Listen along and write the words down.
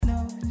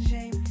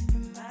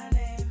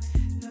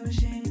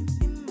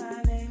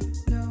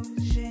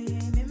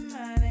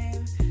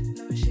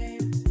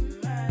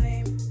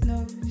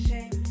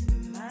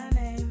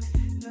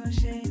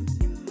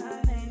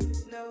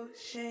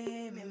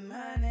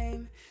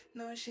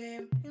No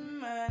shame in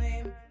my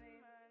name.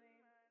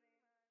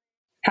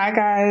 Hi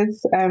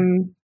guys,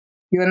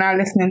 you're now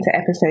listening to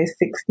episode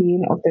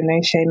 16 of the No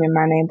Shame in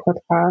My Name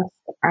podcast.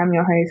 I'm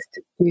your host,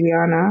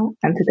 Juliana,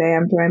 and today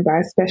I'm joined by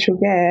a special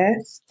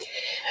guest.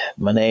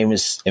 My name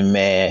is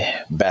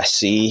Emir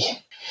Bassi.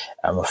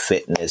 I'm a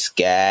fitness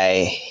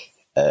guy,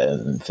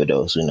 for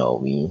those who know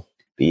me.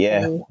 But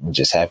yeah, I'm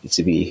just happy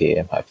to be here.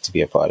 I'm happy to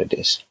be a part of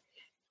this.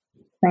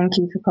 Thank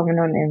you for coming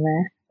on,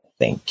 Emir.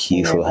 Thank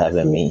you for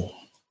having me.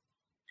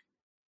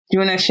 Do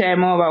you want to share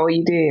more about what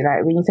you do?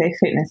 Like when you say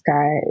fitness guy,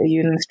 are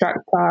you an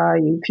instructor? Are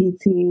you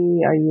PT?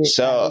 Are you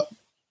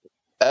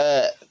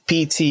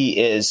PT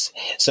is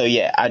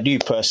I do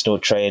personal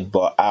train,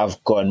 but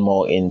I've gone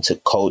more into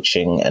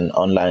coaching and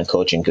online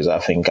coaching because I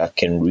think I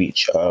can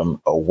reach a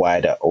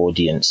wider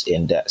audience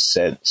in that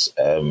sense.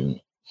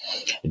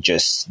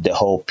 Just the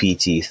whole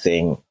PT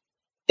thing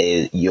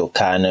is you're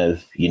kind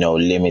of,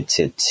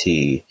 limited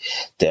to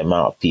the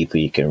amount of people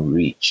you can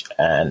reach.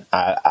 And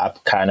I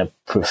kind of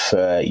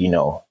prefer,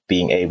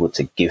 being able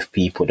to give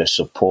people the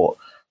support.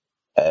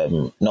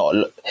 Not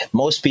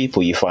most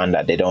people, you find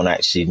that they don't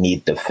actually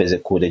need the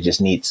physical, they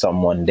just need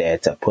someone there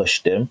to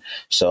push them.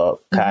 So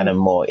kind of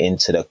more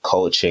into the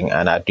coaching,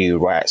 and I do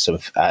write some,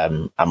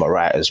 I'm a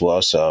writer as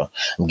well. So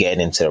I'm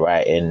getting into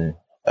writing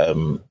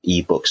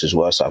ebooks as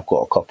well. So I've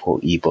got a couple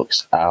of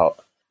ebooks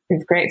out.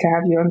 It's great to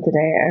have you on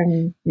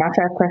today. My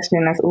first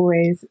question, as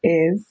always,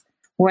 is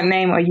what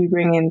name are you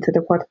bringing to the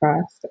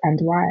podcast and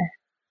why?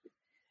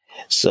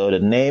 So the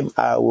name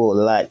I would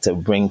like to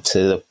bring to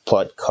the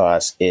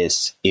podcast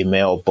is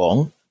Emil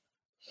Bong.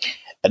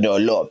 I know a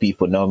lot of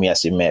people know me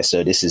as Emil,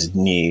 so this is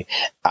new.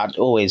 I'd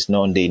always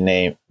known the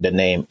name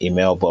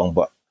Emil Bong,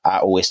 but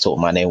I always thought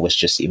my name was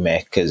just Emil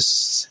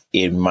because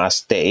in my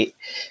state,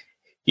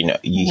 you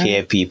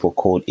hear people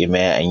called Emil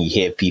and you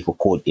hear people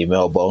called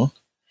Emil Bong.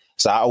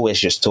 So I always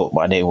just thought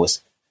my name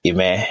was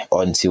Emil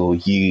until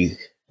you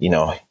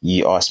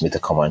asked me to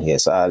come on here.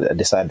 So I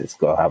decided to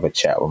go have a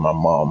chat with my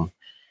mom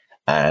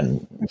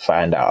and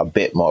find out a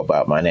bit more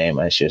about my name.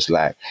 And she was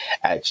like,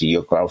 actually,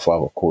 your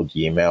grandfather called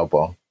you Emil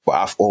Bong. But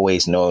I've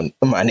always known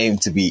my name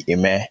to be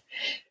Emir,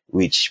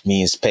 which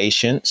means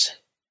patience.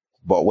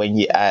 But when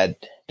you add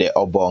the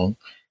Obong,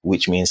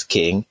 which means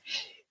king,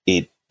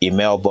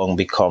 Emil Bong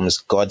becomes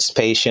God's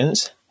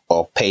patience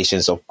or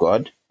patience of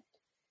God.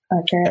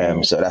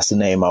 Okay. So that's the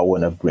name I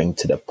want to bring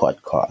to the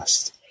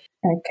podcast.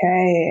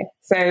 Okay.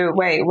 So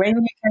wait, when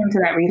you came to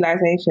that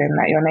realization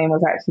that your name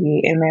was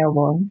actually Emil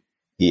Bong,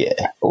 yeah,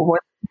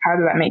 how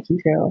did that make you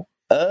feel?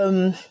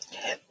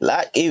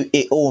 Like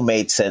it all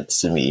made sense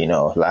to me,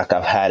 like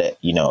I've had it,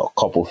 a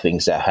couple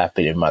things that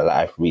happened in my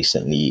life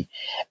recently,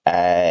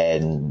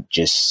 and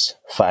just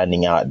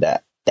finding out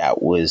that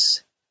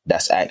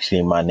that's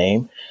actually my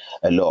name.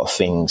 A lot of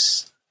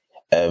things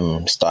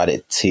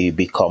started to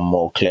become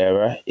more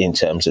clearer in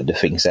terms of the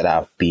things that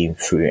I've been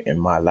through in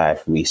my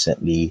life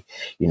recently,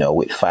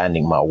 with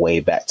finding my way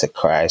back to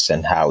Christ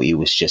and how he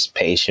was just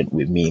patient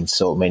with me in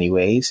so many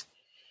ways.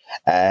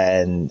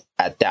 And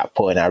at that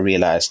point, I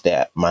realized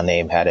that my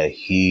name had a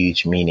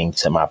huge meaning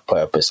to my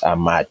purpose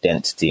and my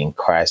identity in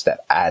Christ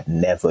that I'd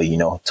never,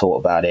 thought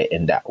about it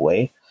in that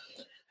way.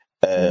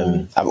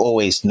 I've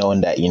always known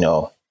that,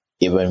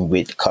 even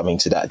with coming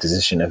to that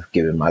decision of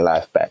giving my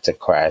life back to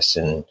Christ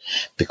and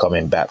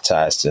becoming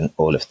baptized and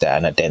all of that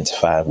and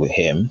identifying with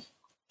him,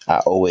 I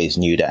always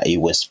knew that he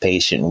was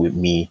patient with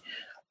me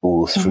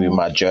all through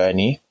my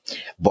journey.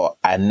 But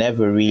I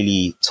never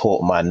really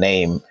thought my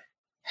name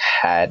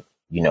had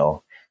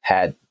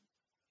played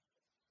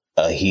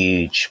a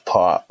huge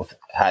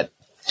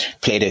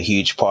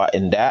part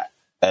in that,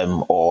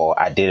 or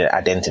I didn't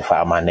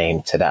identify my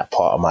name to that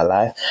part of my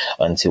life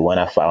until when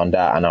I found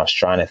out, and I was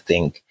trying to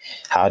think,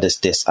 how does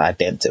this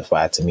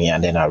identify to me?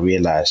 And then I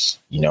realized,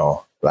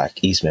 like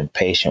he's been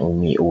patient with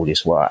me all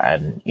this while,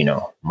 and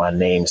my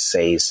name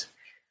says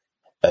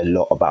a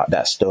lot about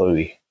that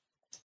story.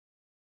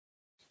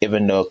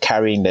 Even though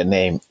carrying the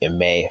name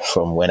Emir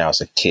from when I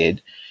was a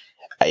kid,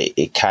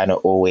 it kind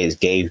of always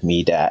gave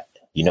me that,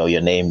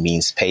 your name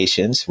means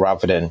patience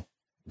rather than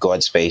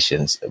God's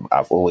patience.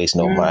 I've always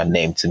known my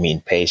name to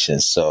mean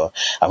patience. So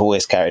I've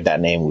always carried that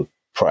name with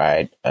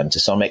pride. And to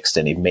some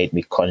extent, it made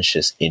me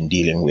conscious in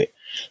dealing with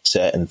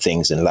certain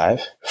things in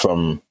life,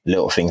 from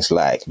little things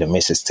like the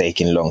missus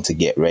taking long to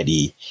get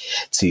ready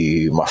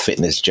to my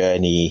fitness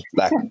journey.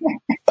 Like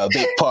a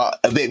big part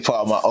of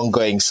my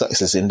ongoing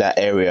success in that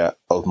area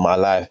of my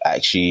life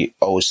actually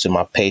owes to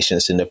my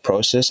patience in the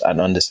process and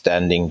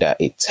understanding that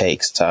it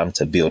takes time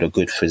to build a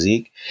good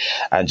physique.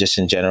 And just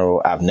in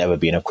general, I've never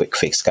been a quick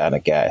fix kind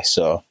of guy.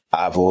 So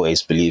I've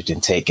always believed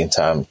in taking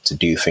time to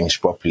do things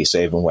properly. So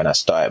even when I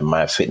started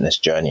my fitness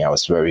journey, I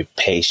was very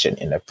patient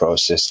in the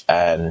process.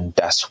 And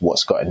that's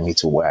what's gotten me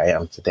to where I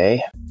am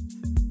today.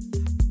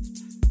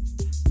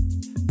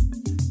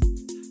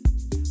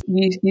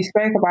 You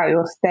spoke about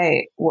your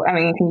state.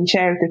 Can you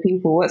share with the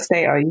people, what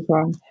state are you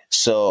from?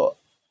 So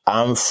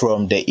I'm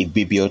from the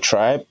Ibibio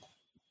tribe,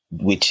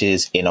 which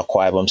is in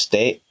Akwa Ibom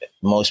State.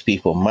 most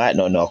people might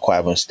not know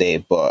Akwa Ibom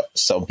State, but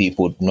some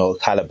people know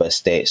Calabar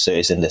State. So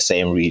it's in the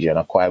same region.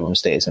 Akwa Ibom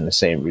State is in the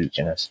same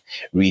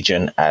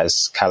region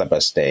as Calabar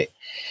State.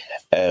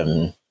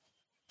 And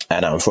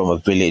I'm from a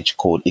village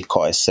called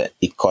Ikot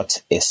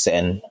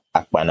Esen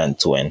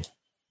Akbanantuen.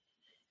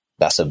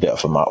 That's a bit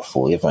of a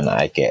mouthful, even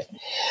I get.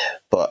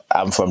 But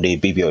I'm from the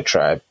Ibibio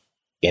tribe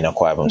in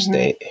Akwa Ibom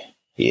State.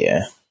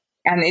 Yeah.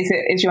 And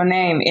is your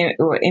name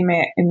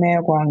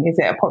Imeobong? Is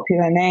it a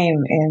popular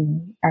name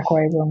in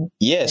Akwa Ibom?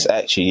 Yes,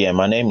 actually, yeah.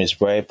 My name is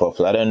very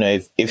popular. I don't know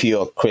if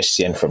you're a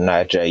Christian from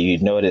Nigeria, you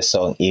know the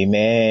song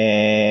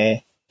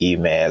Imela.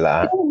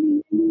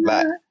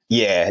 But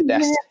yeah,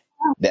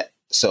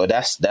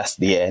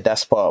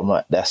 that's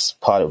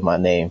part of my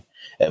name.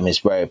 It's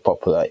very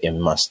popular in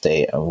my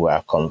state and where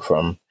I come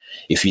from.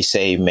 If you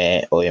say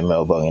Ime or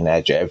Imeobong in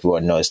Nigeria,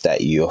 everyone knows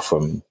that you're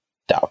from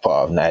that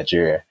part of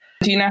Nigeria.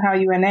 Do you know how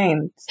you were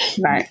named?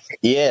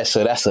 Yeah,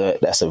 so that's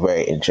a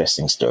very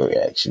interesting story,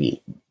 actually.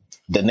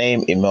 The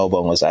name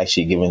Imeobong was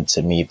actually given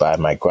to me by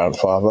my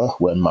grandfather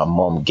when my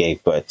mom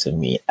gave birth to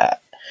me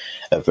at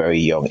a very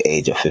young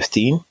age of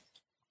 15.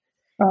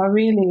 Oh,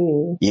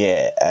 really?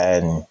 Yeah,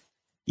 and,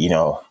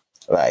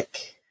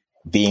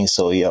 being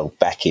so young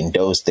back in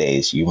those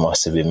days, you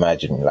must have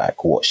imagined,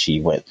 what she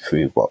went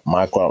through. But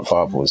my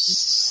grandfather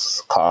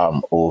was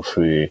calm all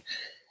through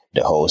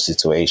the whole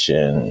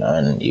situation,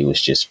 and he was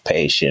just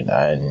patient,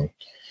 and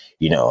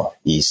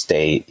he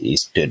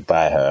stood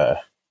by her,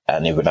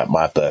 and even at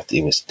my birth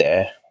he was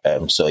there.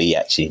 So he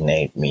actually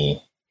named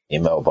me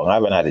Imeobong. I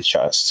haven't had a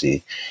chance to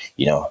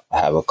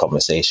have a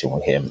conversation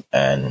with him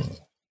and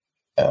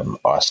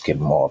ask him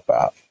more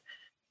about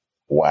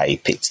why he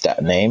picked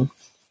that name,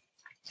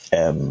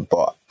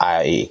 but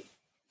I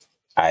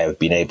have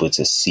been able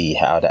to see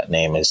how that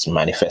name is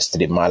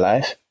manifested in my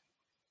life.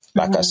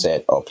 Like I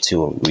said, up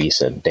to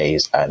recent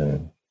days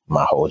and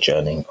my whole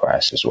journey in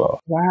Christ as well.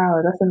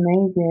 Wow, that's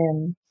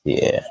amazing.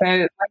 Yeah. So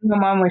when your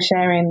mom was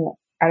sharing,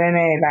 I don't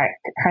know,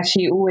 has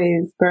she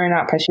always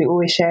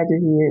shared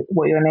with you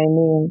what your name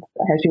means?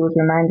 Has she always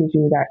reminded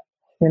you that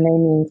your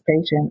name means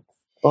patience?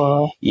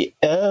 Or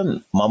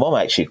my mom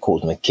actually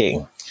called me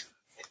King.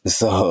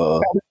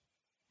 So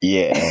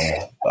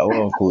yeah, my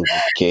mom called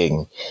me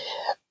King.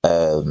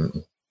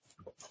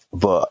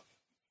 But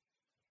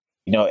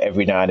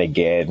every now and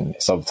again,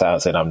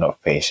 sometimes when I'm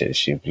not patient,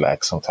 she'll be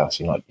like, sometimes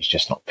you're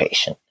just not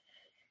patient.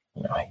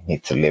 You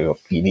need to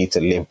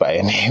live by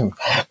your name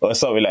or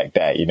something like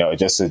that,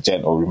 just a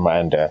gentle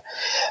reminder.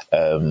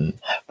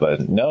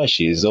 But no,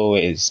 she's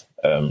always,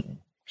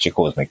 she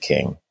calls me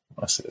King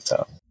most of the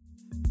time.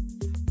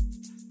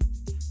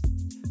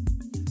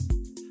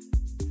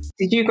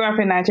 Did you grow up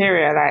in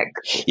Nigeria?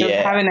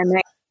 Having a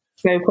name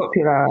so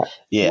popular?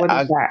 Yeah.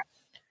 What is that?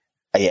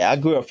 Yeah, I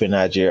grew up in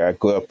Nigeria. I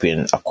grew up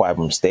in Akwa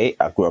Ibom State.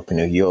 I grew up in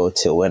Uyo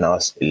till when I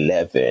was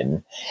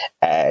 11.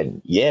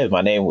 And yeah, my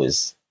name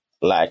was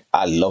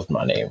I loved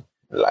my name,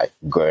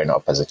 growing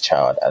up as a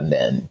child. And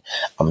then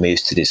I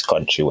moved to this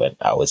country when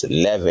I was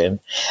 11.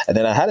 And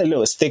then I had a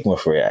little stigma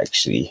for it,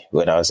 actually,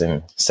 when I was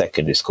in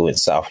secondary school in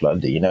South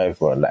London.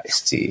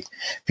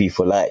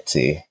 People like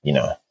to,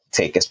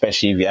 take,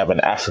 especially if you have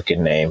an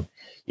African name,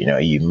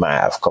 you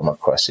might have come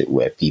across it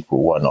where people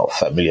who are not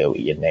familiar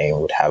with your name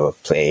would have a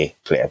play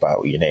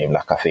about your name.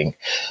 I think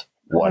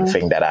one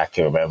thing that I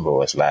can remember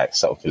was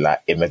something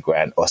like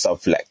immigrant or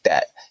something like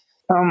that.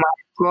 Oh my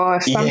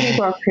gosh, some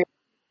people are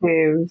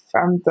creative.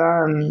 I'm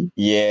done.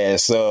 Yeah,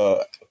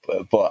 so,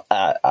 but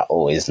I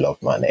always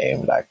loved my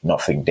name.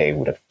 Nothing they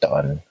would have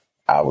done.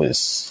 I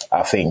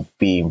think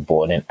being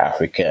born in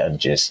Africa and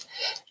just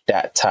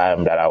that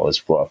time that I was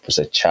brought up as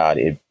a child,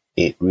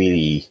 it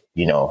really,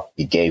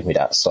 it gave me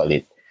that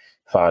solid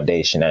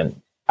foundation,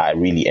 and I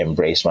really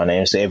embraced my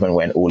name. So even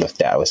when all of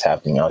that was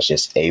happening, I was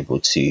just able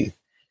to,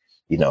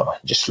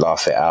 just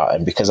laugh it out.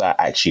 And because I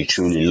actually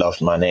truly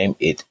loved my name,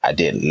 I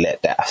didn't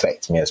let that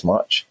affect me as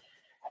much.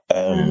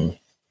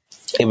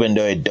 Even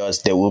though it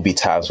does, there will be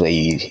times where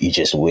you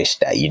just wish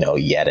that, you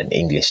had an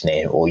English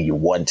name or you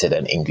wanted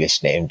an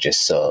English name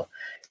just so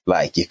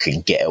you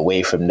can get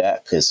away from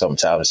that, because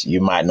sometimes you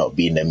might not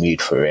be in the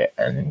mood for it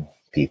and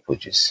people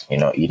just,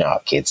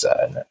 how kids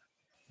are.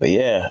 But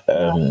yeah,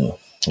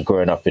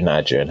 growing up in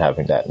Nigeria and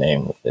having that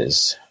name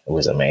was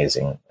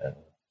amazing, and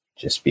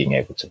just being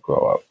able to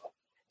grow up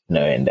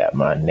knowing that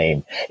my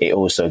name, it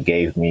also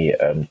gave me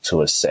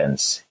to a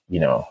sense,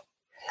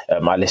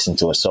 I listened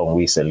to a song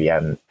recently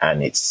and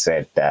it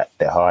said that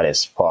the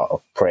hardest part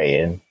of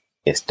praying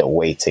is the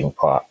waiting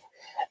part.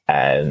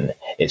 And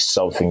it's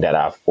something that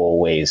I've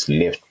always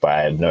lived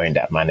by, knowing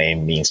that my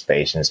name means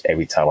patience.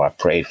 Every time I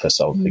prayed for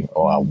something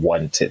or I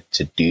wanted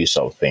to do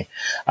something,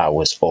 I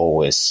was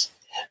always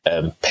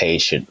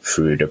patient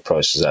through the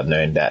process and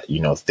knowing that,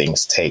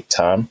 things take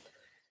time.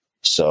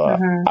 So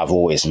I've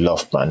always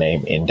loved my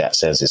name in that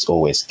sense. It's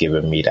always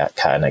given me that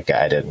kind of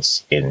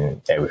guidance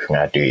in everything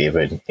I do,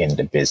 even in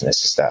the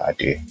businesses that I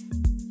do.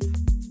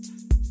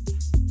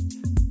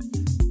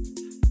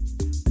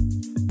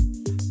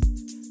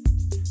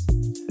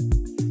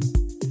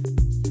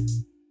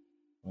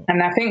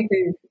 And I think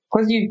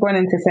because you've gone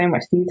into so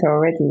much detail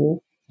already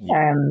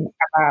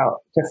about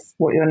just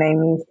what your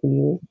name means to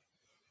you,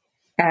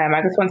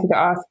 I just wanted to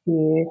ask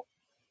you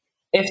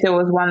if there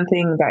was one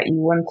thing that you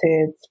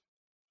wanted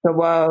the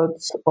world,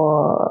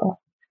 or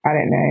I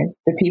don't know,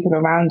 the people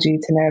around you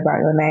to know about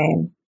your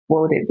name,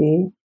 what would it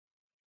be?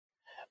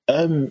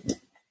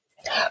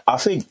 I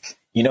think,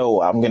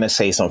 I'm going to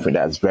say something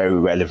that's very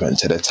relevant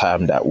to the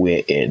time that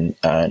we're in.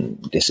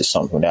 And this is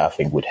something that I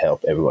think would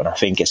help everyone. I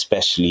think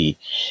especially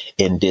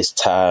in this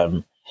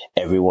time,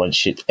 everyone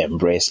should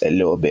embrace a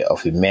little bit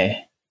of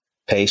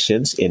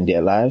patience in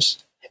their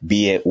lives,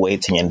 be it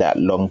waiting in that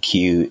long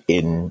queue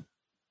in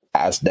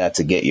Asda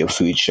to get your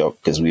food shop,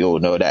 because we all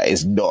know that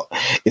it's not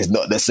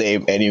the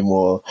same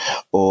anymore,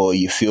 or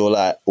you feel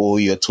like all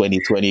your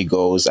 2020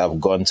 goals have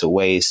gone to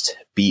waste.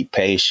 Be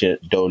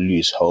patient, don't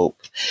lose hope.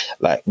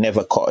 Like,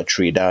 never cut a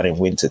tree down in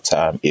winter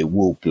time. It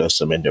will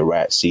blossom in the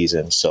right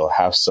season. So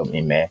have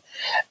something there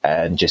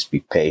and just be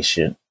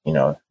patient.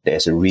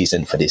 There's a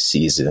reason for this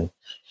season.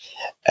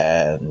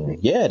 And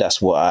yeah,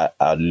 that's what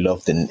I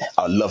love.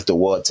 I love the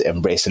world to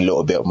embrace a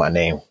little bit of my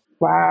name.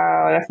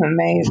 Wow, that's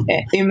amazing.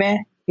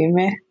 Ime,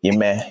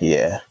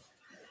 yeah.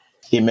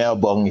 Email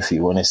Bong, if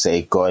you want to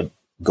say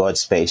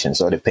God's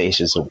patience, or the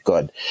patience of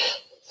God.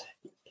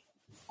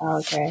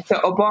 Okay. So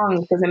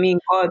Obong, does it mean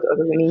God or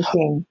does it mean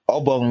king?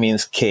 Obong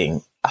means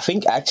king. I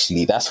think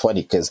actually that's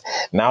funny, because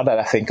now that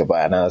I think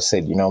about it, and I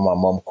said, my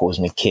mom calls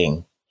me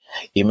king.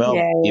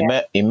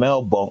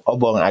 Email Bong,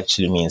 Obong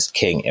actually means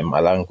king in my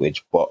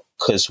language, but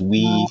because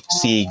we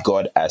see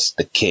God as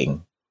the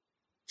king.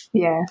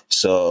 Yeah.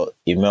 So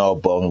Email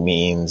Bong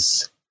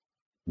means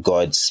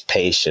God's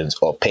patience,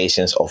 or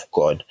patience of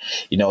God.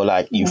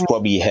 You've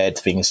probably heard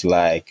things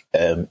like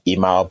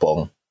Ima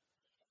Bong.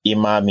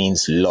 Ima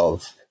means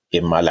love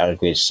in my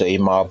language. So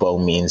Ima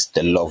Bong means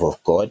the love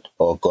of God,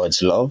 or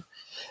God's love.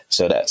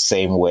 So that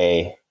same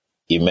way,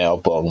 Ima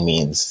Bong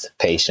means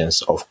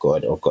patience of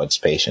God, or God's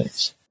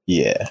patience.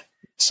 Yeah.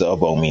 So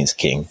Bong means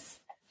king.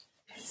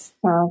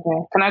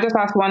 Okay. Can I just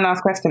ask one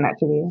last question,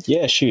 actually?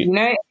 Yeah, shoot.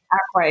 Akwa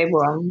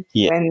Ibom,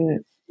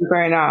 when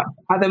growing up,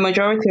 are the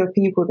majority of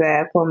people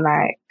there from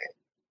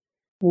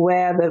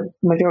where the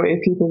majority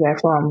of people there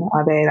from?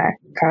 Are they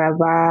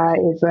Calabar,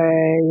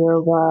 Ibe,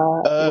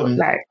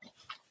 Yoruba?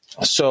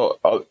 So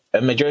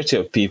a majority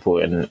of people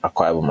in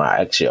Akwa Ibom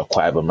are actually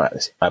Akwa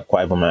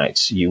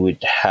Ibomites. You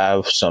would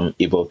have some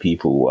Igbo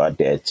people who are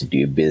there to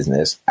do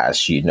business.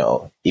 As you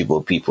know,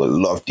 Igbo people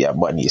love their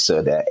money,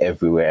 so they're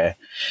everywhere.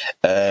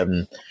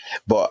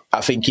 But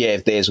I think,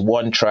 if there's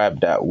one tribe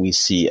that we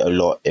see a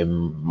lot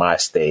in my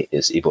state,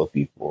 is Igbo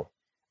people.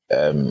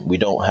 We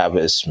don't have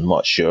as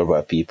much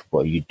Yoruba people,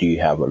 but you do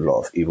have a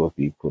lot of Igbo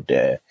people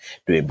there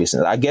doing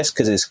business. I guess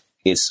because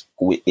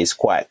it's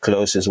quite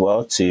close as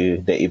well to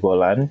the Igbo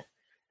land,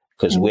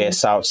 because we're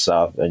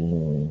south,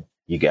 and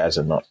you guys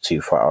are not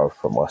too far off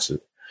from us.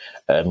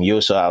 You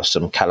also have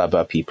some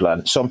Calabar people,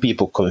 and some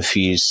people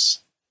confuse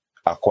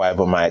Akwa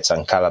Ibomites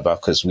and Calabar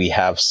because we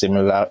have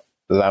similar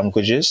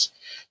languages.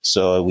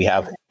 So we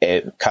have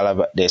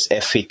Calabar, there's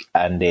Efik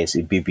and there's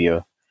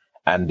Ibibio,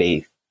 and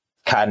they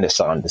kind of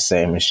sound the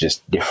same. It's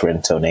just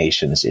different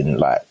tonations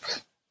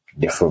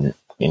different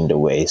in the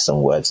way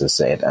some words are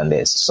said, and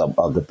there's some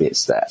other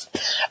bits that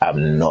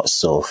I'm not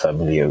so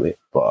familiar with.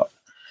 But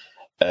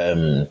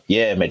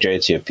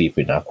majority of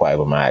people in Akwa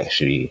Ibom are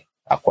actually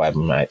Akwa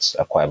Ibomites,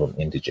 Akwa Ibom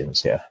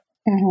indigens. Yeah.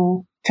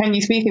 Mm-hmm. Can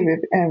you speak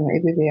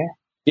Ibibio?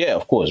 Yeah,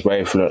 of course,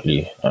 very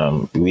fluently.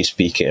 We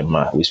speak it in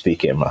my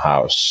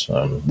house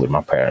with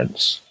my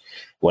parents.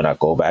 When I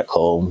go back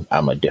home,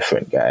 I'm a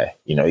different guy.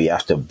 You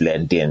have to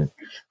blend in,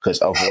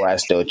 because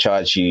otherwise they'll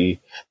charge you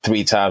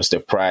 3 times the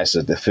price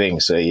of the thing.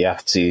 So you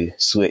have to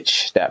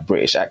switch. That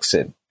British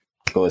accent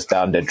goes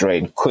down the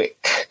drain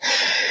quick.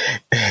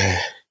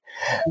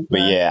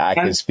 But yeah, I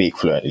can speak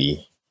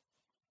fluently.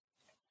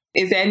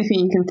 Is there anything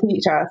you can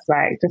teach us,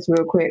 just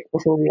real quick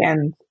before we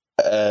end?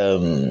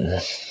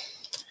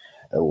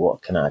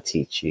 What can I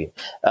teach you?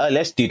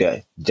 Let's do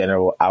the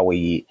general how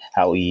we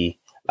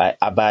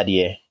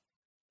Abadie.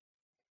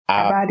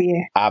 Abadie.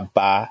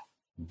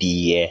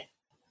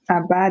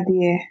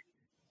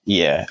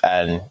 Yeah,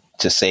 and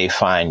to say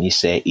fine, you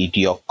say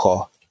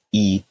idioko.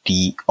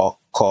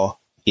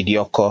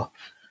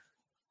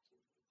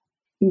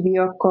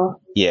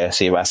 Yeah,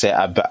 so if I say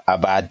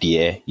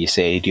Abadie, you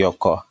say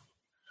idioko.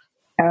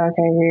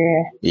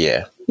 Okay,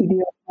 yeah.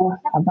 Idioko,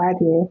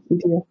 Abadie,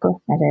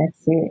 idioko. Okay,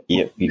 see.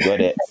 Yep, you got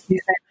it.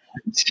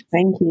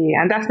 Thank you.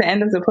 And that's the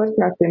end of the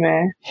podcast,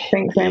 Emma.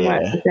 Thanks so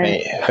much.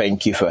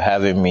 Thank you for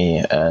having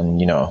me,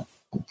 and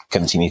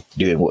continue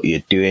doing what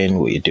you're doing.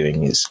 What you're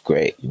doing is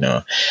great.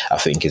 I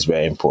think it's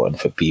very important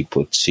for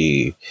people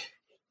to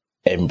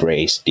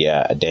embrace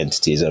their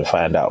identities and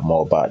find out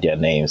more about their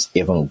names.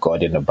 Even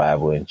God in the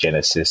Bible in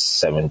Genesis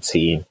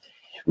 17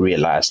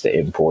 realized the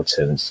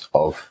importance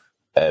of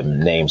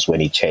names when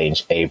he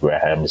changed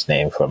Abraham's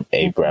name from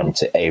Abram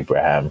to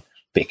Abraham.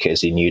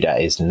 because he knew that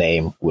his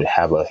name would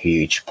have a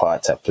huge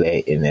part to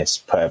play in his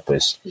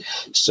purpose.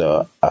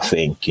 So I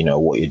think,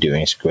 what you're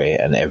doing is great,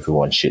 and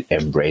everyone should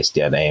embrace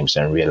their names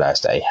and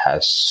realize that it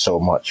has so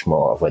much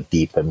more of a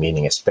deeper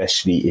meaning,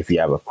 especially if you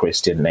have a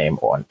Christian name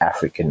or an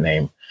African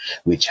name,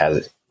 which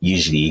has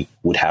usually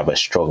would have a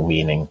strong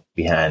meaning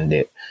behind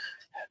it.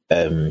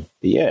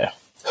 Yeah,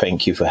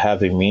 thank you for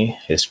having me.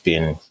 It's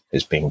been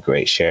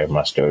great sharing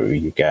my story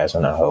with you guys,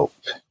 and I hope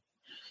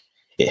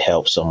it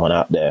helps someone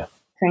out there.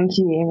 Thank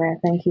you, Emma.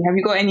 Thank you. Have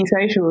you got any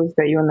socials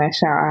that you want to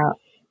shout out?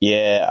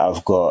 Yeah,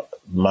 I've got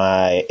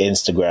my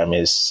Instagram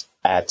is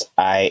at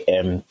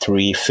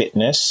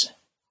IM3Fitness,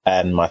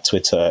 and my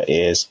Twitter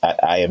is at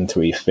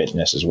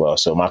IM3Fitness as well.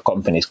 So my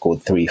company is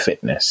called 3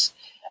 Fitness,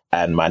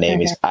 and my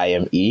name is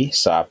IME.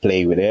 So I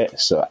play with it.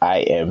 So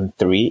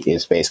IM3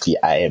 is basically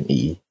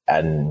IME,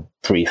 and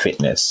 3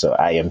 Fitness. So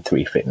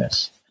IM3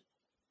 Fitness.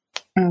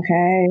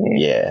 Okay.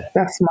 Yeah.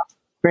 That's my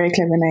very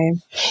clever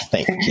name.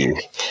 Thank you.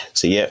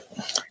 So, yeah,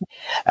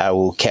 I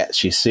will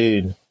catch you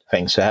soon.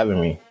 Thanks for having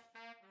me.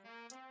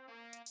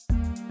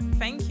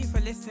 Thank you for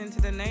listening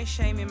to the No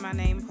Shame in My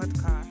Name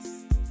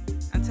podcast.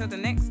 Until the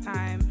next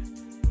time,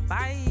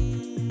 bye.